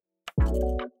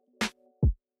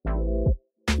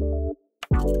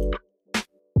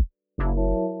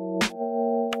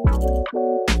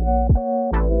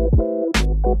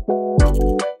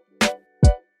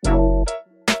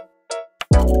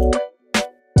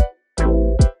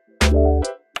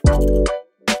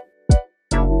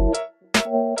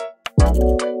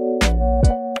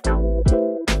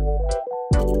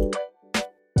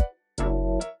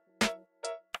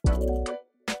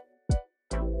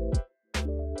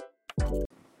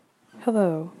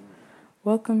Hello,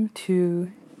 welcome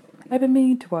to. I've been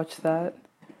meaning to watch that.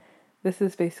 This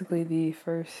is basically the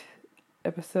first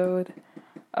episode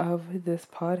of this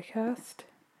podcast.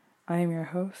 I am your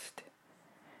host,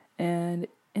 and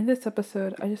in this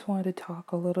episode, I just wanted to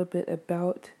talk a little bit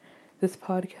about this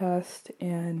podcast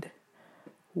and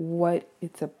what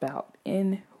it's about.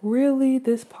 And really,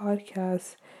 this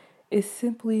podcast is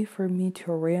simply for me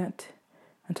to rant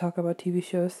and talk about TV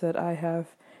shows that I have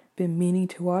been meaning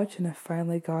to watch and have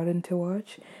finally gotten to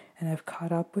watch and I've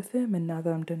caught up with them. And now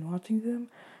that I'm done watching them,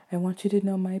 I want you to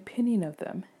know my opinion of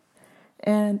them.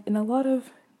 And in a lot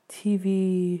of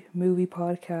TV movie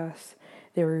podcasts,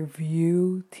 they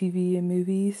review TV and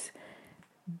movies.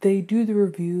 They do the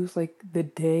reviews like the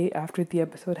day after the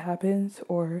episode happens,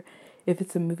 or if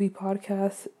it's a movie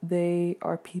podcast, they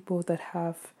are people that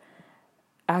have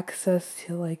access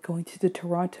to like going to the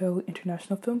Toronto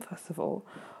International Film Festival,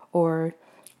 or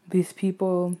these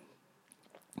people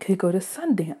could go to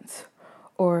Sundance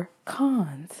or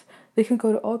Cannes. They can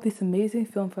go to all these amazing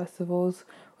film festivals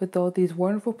with all these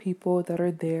wonderful people that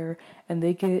are there, and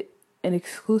they get an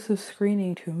exclusive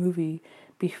screening to a movie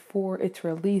before it's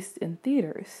released in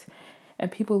theaters.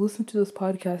 And people listen to those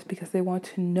podcasts because they want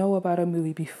to know about a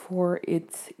movie before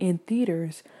it's in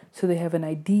theaters, so they have an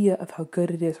idea of how good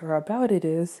it is or how bad it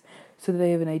is, so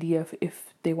they have an idea of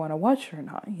if they want to watch it or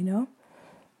not, you know?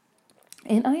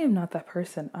 And I am not that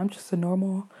person. I'm just a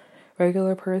normal,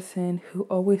 regular person who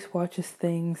always watches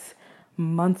things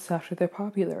months after they're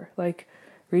popular. Like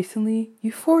recently,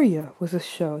 Euphoria was a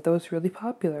show that was really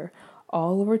popular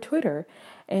all over Twitter.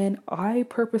 And I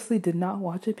purposely did not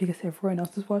watch it because everyone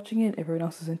else was watching it, everyone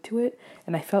else was into it.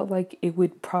 And I felt like it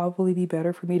would probably be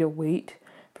better for me to wait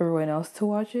for everyone else to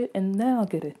watch it and then I'll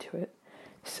get into it.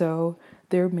 So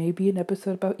there may be an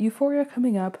episode about Euphoria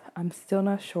coming up. I'm still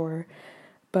not sure.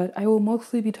 But I will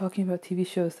mostly be talking about TV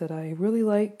shows that I really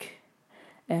like,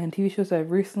 and TV shows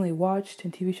I've recently watched,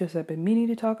 and TV shows I've been meaning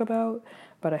to talk about,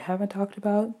 but I haven't talked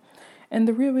about. And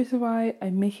the real reason why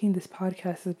I'm making this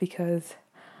podcast is because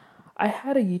I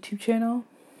had a YouTube channel,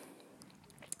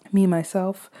 me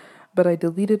myself, but I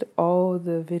deleted all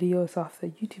the videos off the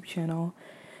YouTube channel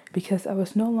because I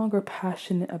was no longer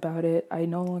passionate about it. I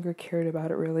no longer cared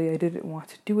about it really. I didn't want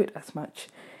to do it as much.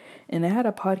 And I had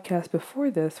a podcast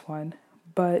before this one,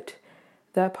 but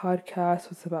that podcast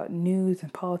was about news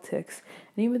and politics.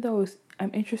 And even though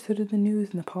I'm interested in the news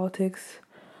and the politics,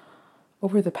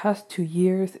 over the past 2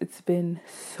 years, it's been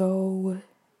so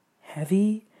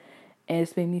heavy and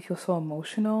it's made me feel so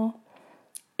emotional.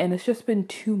 And it's just been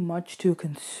too much to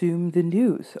consume the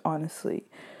news, honestly.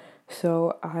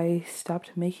 So I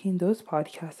stopped making those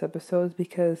podcast episodes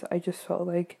because I just felt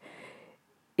like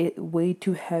it weighed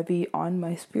too heavy on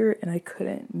my spirit and I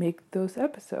couldn't make those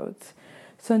episodes.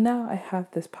 So now I have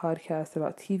this podcast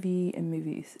about TV and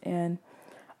movies, and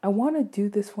I want to do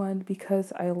this one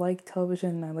because I like television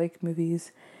and I like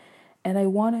movies, and I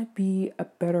want to be a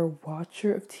better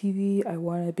watcher of TV. I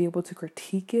want to be able to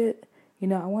critique it. You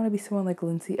know, I want to be someone like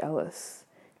Lindsay Ellis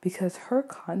because her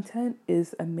content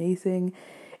is amazing.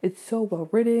 It's so well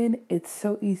written. It's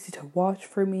so easy to watch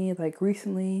for me. Like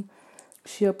recently,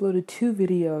 she uploaded 2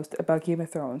 videos about Game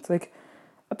of Thrones, like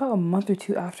about a month or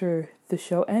two after the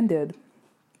show ended.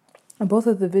 And both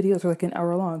of the videos are like an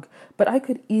hour long. But I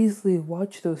could easily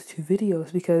watch those 2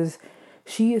 videos because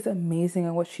she is amazing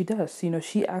at what she does. You know,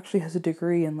 she actually has a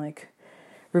degree in like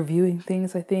reviewing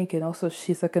things, I think. And also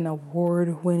she's like an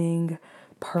award-winning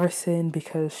person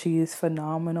because she's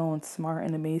phenomenal and smart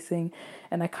and amazing.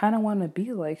 And I kind of want to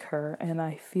be like her. And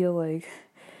I feel like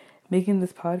making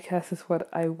this podcast is what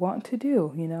I want to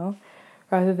do, you know?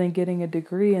 Rather than getting a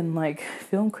degree in like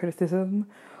film criticism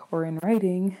or in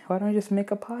writing, why don't I just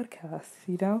make a podcast,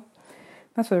 you know?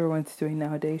 That's what everyone's doing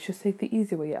nowadays. Just take the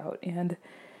easy way out. And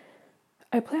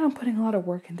I plan on putting a lot of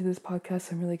work into this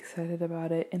podcast. I'm really excited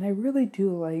about it. And I really do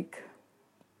like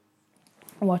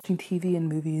watching TV and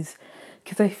movies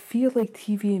because I feel like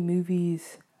TV and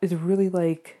movies is really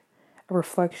like a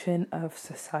reflection of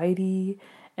society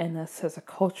and us as a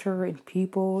culture and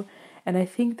people. And I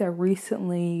think that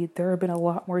recently there have been a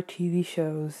lot more TV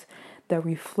shows that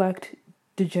reflect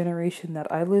the generation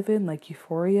that I live in, like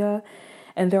Euphoria.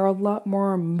 And there are a lot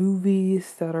more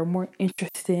movies that are more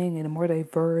interesting and more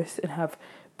diverse and have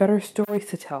better stories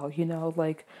to tell, you know,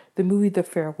 like the movie The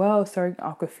Farewell starring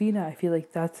Awkwafina. I feel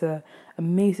like that's a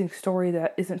amazing story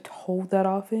that isn't told that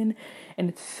often, and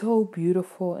it's so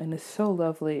beautiful and it's so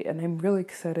lovely, and I'm really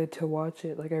excited to watch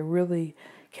it. Like I really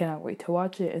cannot wait to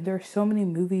watch it. And there are so many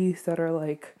movies that are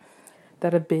like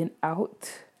that have been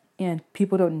out and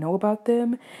people don't know about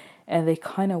them, and they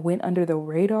kind of went under the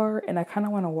radar, and I kind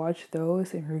of want to watch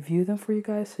those and review them for you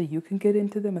guys so you can get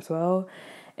into them as well.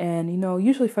 And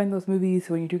usually find those movies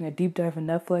when you're doing a deep dive on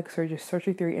Netflix or just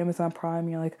searching through Amazon Prime.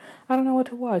 You're like, I don't know what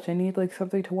to watch. I need like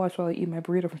something to watch while I eat my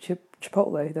burrito from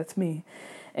Chipotle. That's me.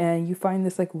 And you find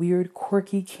this like weird,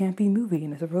 quirky, campy movie,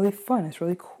 and it's really fun. It's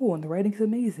really cool, and the writing's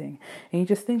amazing. And you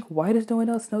just think, why does no one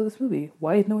else know this movie?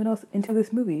 Why is no one else into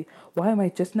this movie? Why am I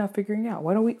just not figuring out?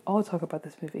 Why don't we all talk about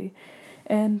this movie?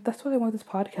 And that's what I want this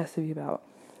podcast to be about.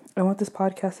 I want this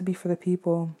podcast to be for the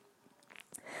people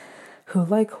who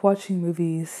like watching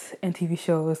movies and TV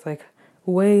shows like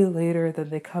way later than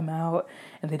they come out,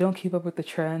 and they don't keep up with the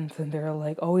trends, and they're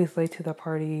like always late to the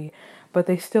party, but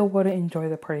they still want to enjoy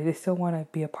the party. They still want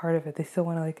to be a part of it. They still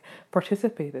want to like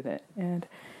participate in it. And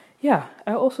yeah,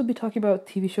 I'll also be talking about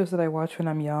TV shows that I watch when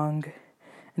I'm young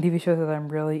and TV shows that I'm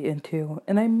really into.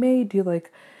 And I may do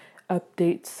like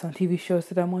updates on TV shows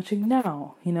that I'm watching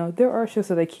now. There are shows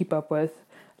that I keep up with,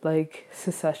 like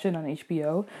Succession on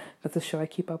HBO. That's a show I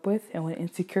keep up with. And when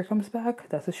Insecure comes back,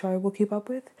 that's a show I will keep up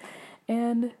with.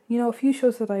 And, a few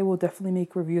shows that I will definitely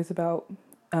make reviews about.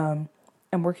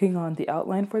 I'm working on the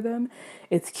outline for them.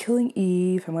 It's Killing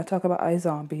Eve. I'm going to talk about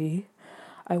iZombie.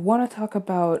 I want to talk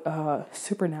about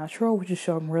Supernatural, which is a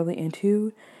show I'm really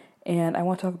into. And I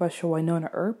want to talk about a show Wynonna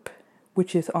Earp,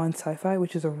 which is on Sci-Fi,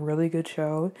 which is a really good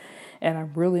show. And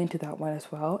I'm really into that one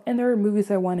as well. And there are movies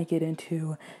I want to get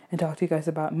into and talk to you guys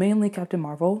about, mainly Captain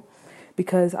Marvel,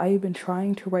 because I've been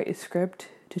trying to write a script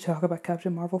to talk about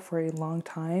Captain Marvel for a long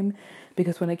time,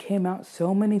 because when it came out,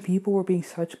 so many people were being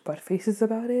such butt faces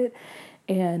about it.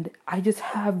 And I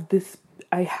have this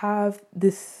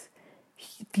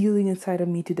feeling inside of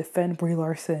me to defend Brie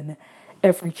Larson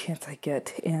every chance I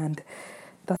get. And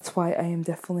that's why I am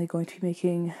definitely going to be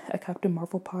making a Captain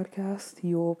Marvel podcast.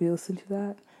 You will be listening to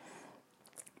that.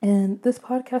 And this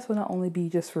podcast will not only be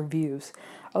just reviews.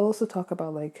 I'll also talk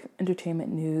about like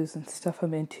entertainment news and stuff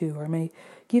I'm into, or I may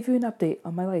give you an update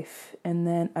on my life. And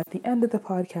then at the end of the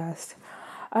podcast,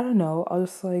 I don't know, I'll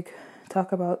just like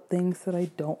talk about things that I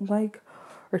don't like,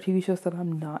 or TV shows that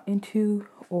I'm not into,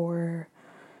 or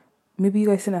maybe you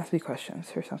guys can ask me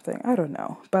questions or something. I don't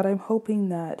know. But I'm hoping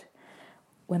that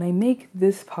when I make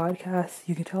this podcast,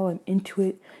 you can tell I'm into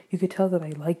it, you can tell that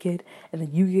I like it, and then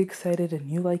you get excited and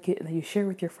you like it, and then you share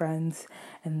with your friends,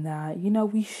 and that,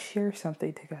 we share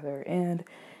something together. And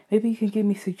maybe you can give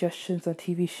me suggestions on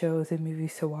TV shows and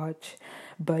movies to watch,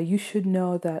 but you should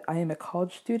know that I am a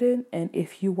college student, and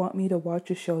if you want me to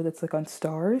watch a show that's like on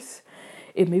Stars,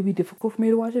 it may be difficult for me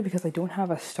to watch it because I don't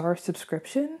have a Star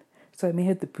subscription, so I may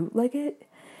have to bootleg it.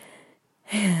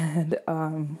 And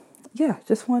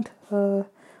just want to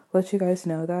let you guys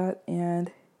know that.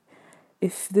 And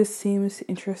if this seems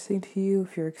interesting to you,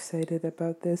 if you're excited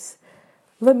about this,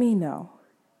 let me know.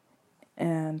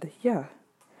 And yeah,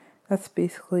 that's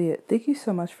basically it. Thank you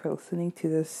so much for listening to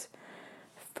this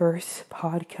first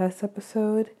podcast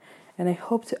episode, and I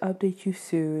hope to update you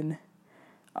soon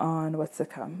on what's to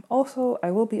come. Also,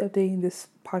 I will be updating this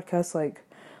podcast like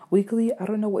weekly. I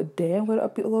don't know what day I'm going to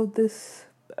upload this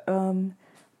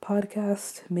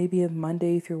podcast. Maybe a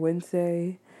Monday through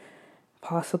Wednesday.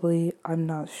 Possibly. I'm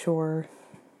not sure.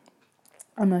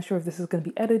 I'm not sure if this is going to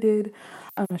be edited.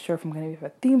 I'm not sure if I'm going to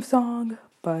have a theme song,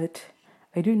 but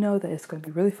I do know that it's going to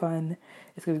be really fun.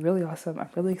 It's going to be really awesome. I'm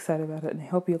really excited about it, and I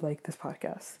hope you like this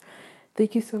podcast.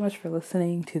 Thank you so much for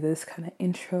listening to this kind of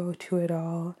intro to it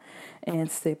all, and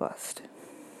stay blessed.